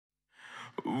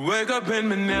Wake up in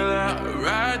Manila,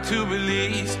 ride to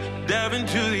Belize, dive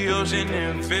into the ocean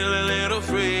and feel a little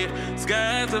free.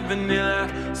 Skies of vanilla,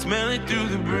 smell it through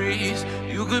the breeze.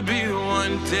 You could be the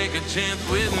one, take a chance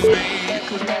with me.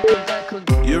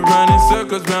 You're running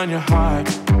circles round your heart.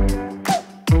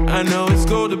 I know it's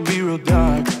cold to be real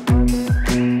dark.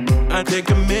 I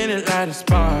take a minute, light a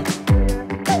spark.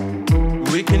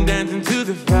 We can dance into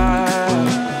the fire.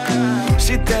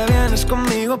 Si te vienes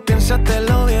conmigo,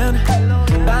 piénsatelo bien.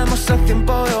 Vamos a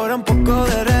tiempo de hora, un poco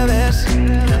de revés.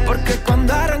 Porque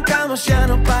cuando arrancamos ya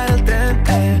no para el tren.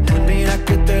 Mira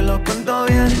que te lo cuento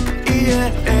bien.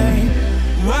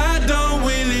 Why don't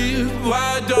we live?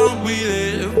 Why don't we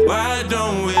live? Why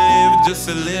don't we live just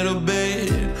a little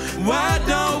bit? Why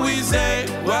don't we say?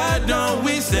 Why don't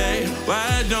we say?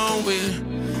 Why don't we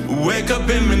wake up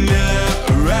in Manila,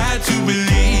 ride to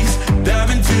Belize, dive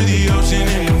into the ocean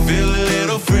and feel a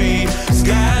little free.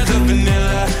 Skies of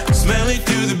vanilla, smell it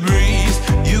through the breeze.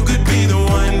 You could be the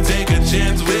one, take a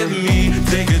chance with me.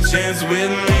 Take a chance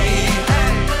with me.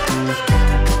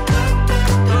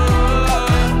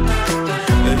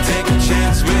 Take a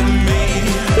chance with me.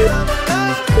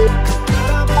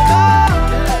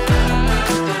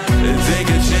 Take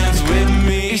a chance with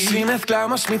me. Y si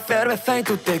mezclamos mi cerveza y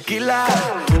tu tequila,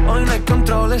 hoy no hay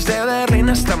controles de Berlín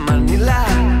hasta Manila.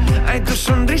 Ay, tu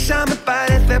sonrisa me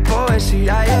parece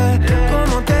poesía, yeah.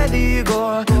 ¿Cómo te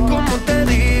digo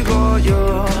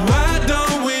yo? Why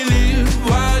don't we live?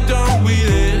 Why don't we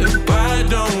live? Why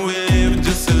don't we live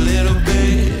just a little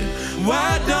bit?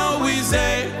 Why don't we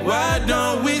say? Why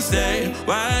don't we say?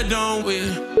 Why don't we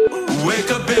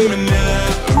wake up in Manila,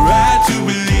 ride to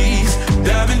Belize,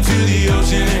 dive into the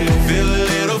ocean and feel a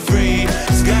little free.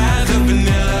 Skies of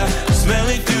vanilla, smell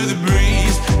it through the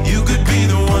breeze. You could be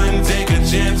the one, take a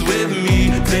chance with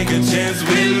me. Take a chance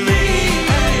with me.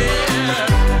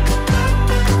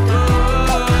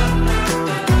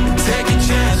 Take a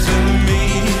chance with me.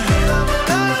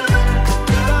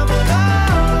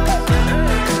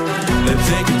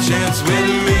 Take a chance with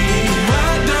me.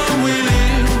 Why don't we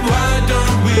live? Why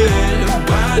don't we live?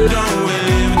 Why don't we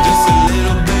live just a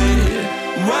little bit?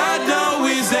 Why don't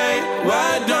we say?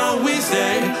 Why don't we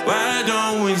say? Why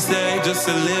don't we say just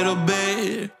a little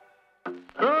bit?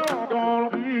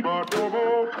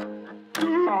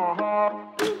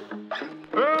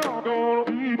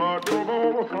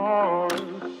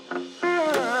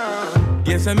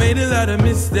 Guess I made a lot of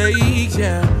mistakes,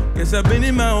 yeah. Guess I've been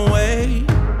in my own way,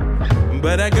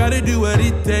 but I gotta do what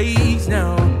it takes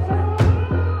now.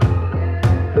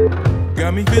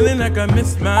 Got me feeling like I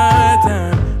missed my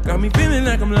time. Got me feeling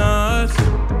like I'm lost.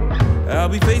 I'll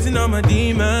be facing all my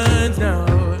demons now.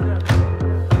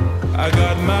 I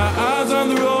got my eyes on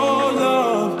the road,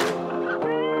 love.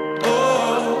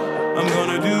 Oh, I'm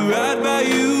gonna do right by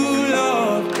you,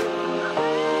 love.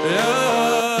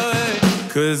 Love.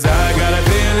 Cause I got a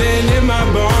feeling in my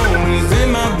bones,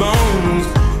 in my bones.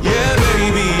 Yeah,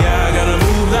 baby, I gotta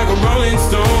move like a rolling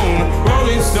stone,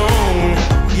 rolling stone.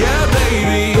 Yeah,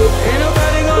 baby, ain't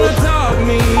nobody gonna talk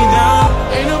me down.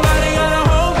 Ain't nobody gonna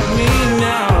hold me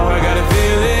now. I got a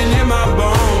feeling in my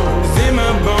bones, in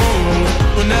my bones.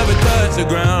 We'll never touch the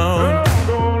ground.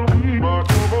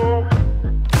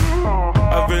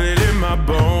 I feel it in my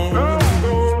bones.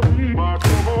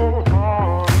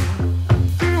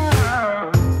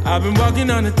 I've been walking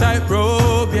on a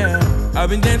tightrope, yeah. I've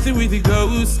been dancing with the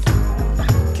ghost.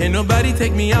 Can't nobody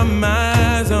take me out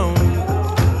my zone.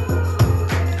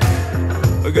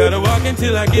 I gotta walk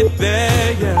until I get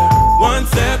there, yeah. One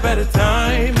step at a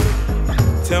time.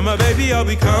 Tell my baby I'll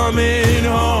be coming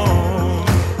home.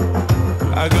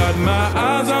 I got my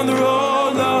eyes on the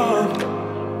road, love.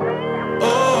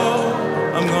 Oh,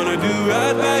 I'm gonna do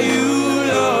right by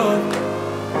you, love.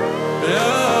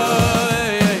 Love.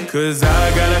 Cause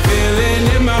I got a feeling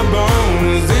in my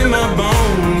bones, in my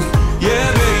bones. Yeah,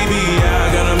 baby,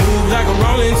 I gotta move like a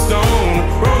rolling stone,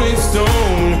 rolling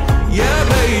stone. Yeah,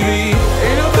 baby,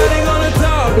 ain't nobody gonna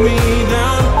talk me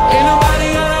down. Ain't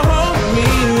nobody gonna hold me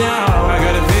now. I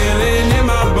got a feeling in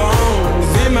my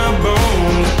bones, in my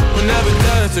bones. We'll never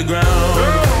touch the ground.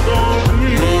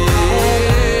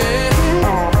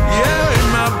 Yeah, in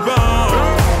my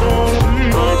bones.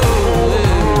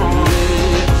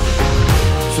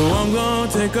 So I'm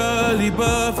gonna take a leap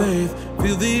of faith.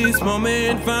 Feel this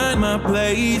moment, find my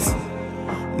place.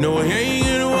 No, I ain't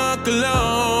gonna walk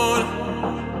alone.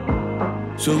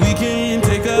 So we can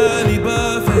take a leap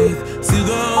of faith. See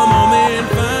the moment,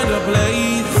 find a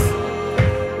place.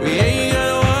 We ain't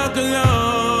gonna walk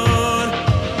alone.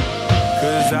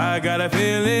 Cause I got a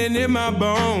feeling in my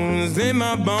bones, in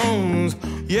my bones.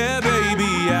 Yeah,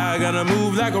 baby, I I gotta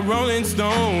move like a rolling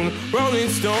stone, rolling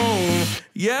stone.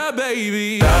 Yeah,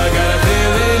 baby, I got a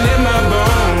feeling in my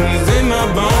bones, in my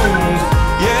bones.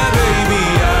 Yeah, baby,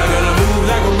 I gotta move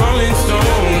like a rolling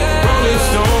stone, rolling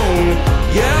stone.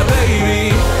 Yeah,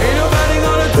 baby, ain't nobody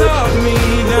gonna talk me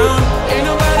down, ain't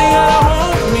nobody gonna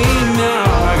hold me now.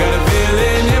 I got a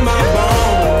feeling in my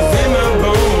bones,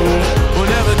 will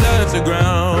never touch the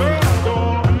ground.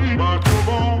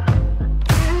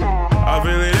 I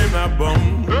feel it in my bones.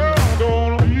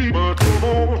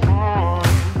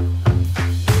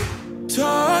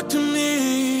 Talk to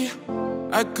me,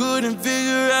 I couldn't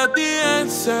figure out the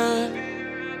answer.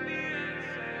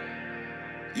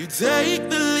 You take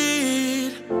the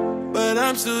lead, but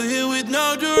I'm still here with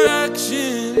no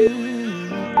direction.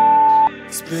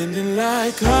 Spending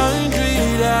like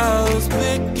 100 hours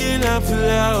picking up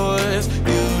flowers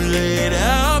you laid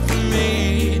out for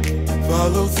me.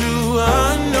 Follow through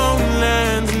unknown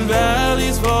lands and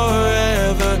valleys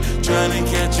forever, trying to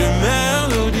catch a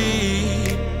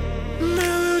melody,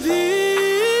 melody,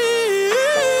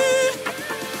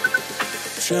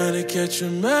 trying to catch a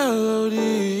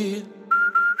melody.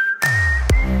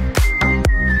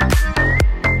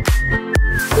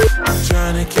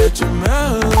 Trying to catch a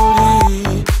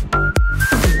melody.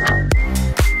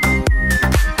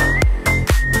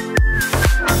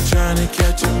 Trying to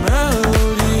catch a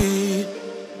melody.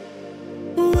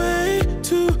 Way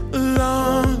too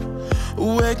long.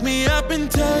 Wake me up and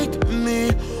take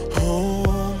me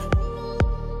home.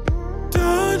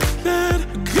 Don't let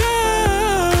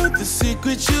go. The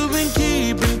secret you've been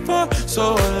keeping for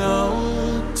so long.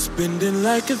 Spending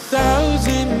like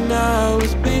 1,000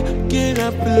 hours picking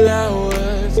up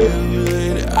flowers you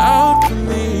laid out for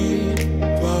me.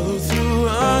 Follow through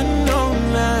unknown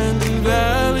lands and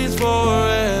valleys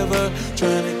forever,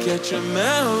 trying to catch a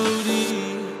melody.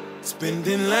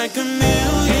 Spending like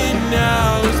 1,000,000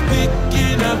 hours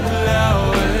picking up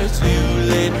flowers you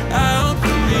laid out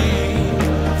for me.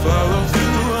 Follow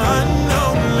through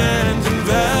unknown lands and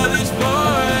valleys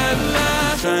forever,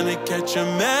 trying to catch a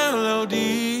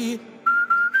melody.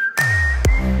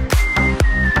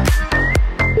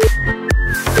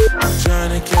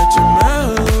 Trying to catch a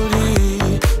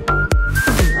melody.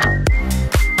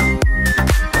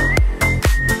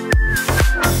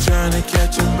 Trying to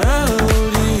catch a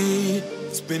melody.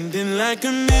 Spending like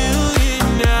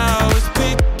 1,000,000 hours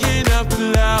picking up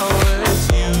flowers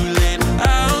you laid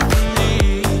out for me.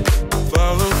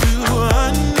 Follow through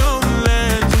unknown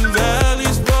lands and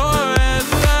valleys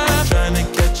forever, trying to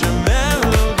catch a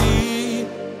melody,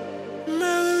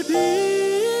 melody.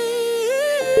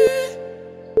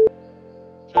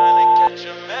 Trying to catch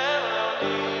a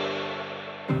melody.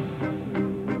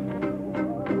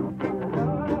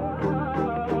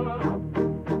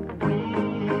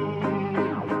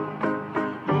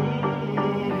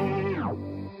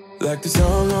 Like the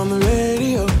song on the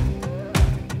radio,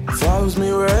 follows me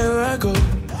wherever I go.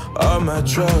 All my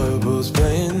troubles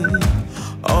playing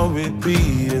on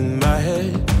repeat in my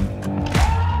head.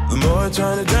 The more I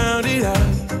try to drown it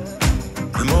out,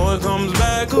 the more it comes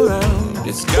back around.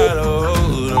 It's got a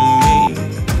hold on me,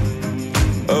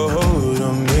 a hold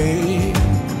on me.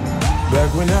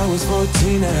 Back when I was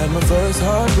 14, I had my first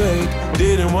heartbreak.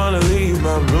 Didn't want to leave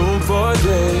my room for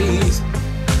days.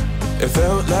 It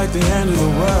felt like the end of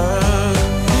the world.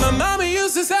 My mama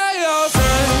used to say, oh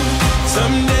friend,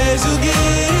 some days you'll get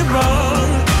it wrong.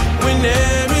 When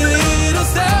every little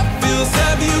step feels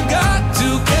heavy, you got to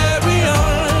carry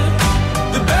on.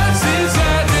 The best is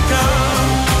yet to come.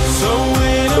 So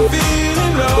when I'm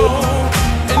feeling low,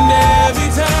 and every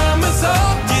time my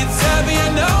soul gets heavy, I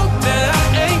know that I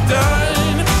ain't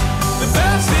done. The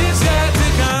best is yet to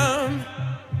come.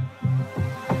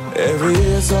 Every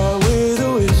year saw with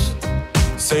a wish,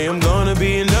 say I'm gonna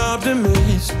be an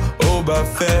optimist. Oh, by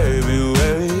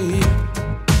February,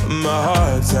 my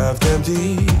heart's half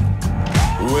empty.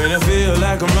 When I feel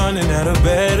like I'm running out of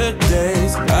better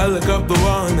days, I look up the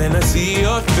wall and then I see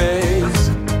your face.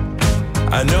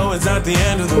 I know it's not the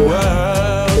end of the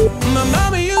world. My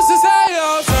mama used to say,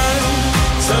 oh son,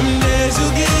 some days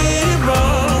you'll get it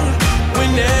wrong.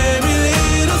 When every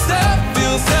little step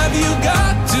feels heavy, you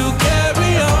got to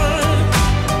carry on.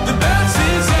 The best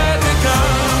is yet to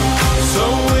come. So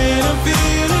when I'm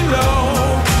feeling low,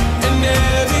 and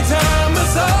every time my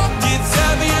soul gets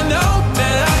heavy, I know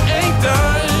that I ain't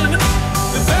done.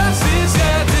 The best is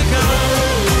yet to come.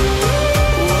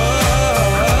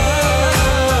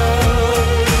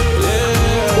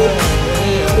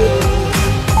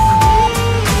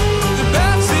 The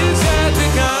best is yet to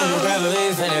come.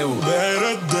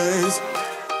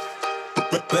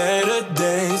 Better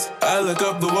days. I look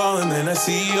up the wall and then I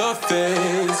see your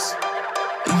face.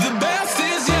 The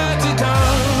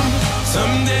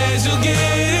days you'll get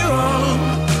it wrong.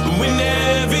 When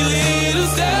every little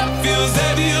step feels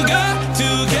heavy, you got to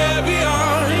carry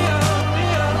on.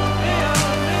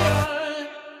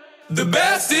 The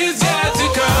best is yet to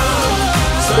come.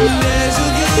 Some days you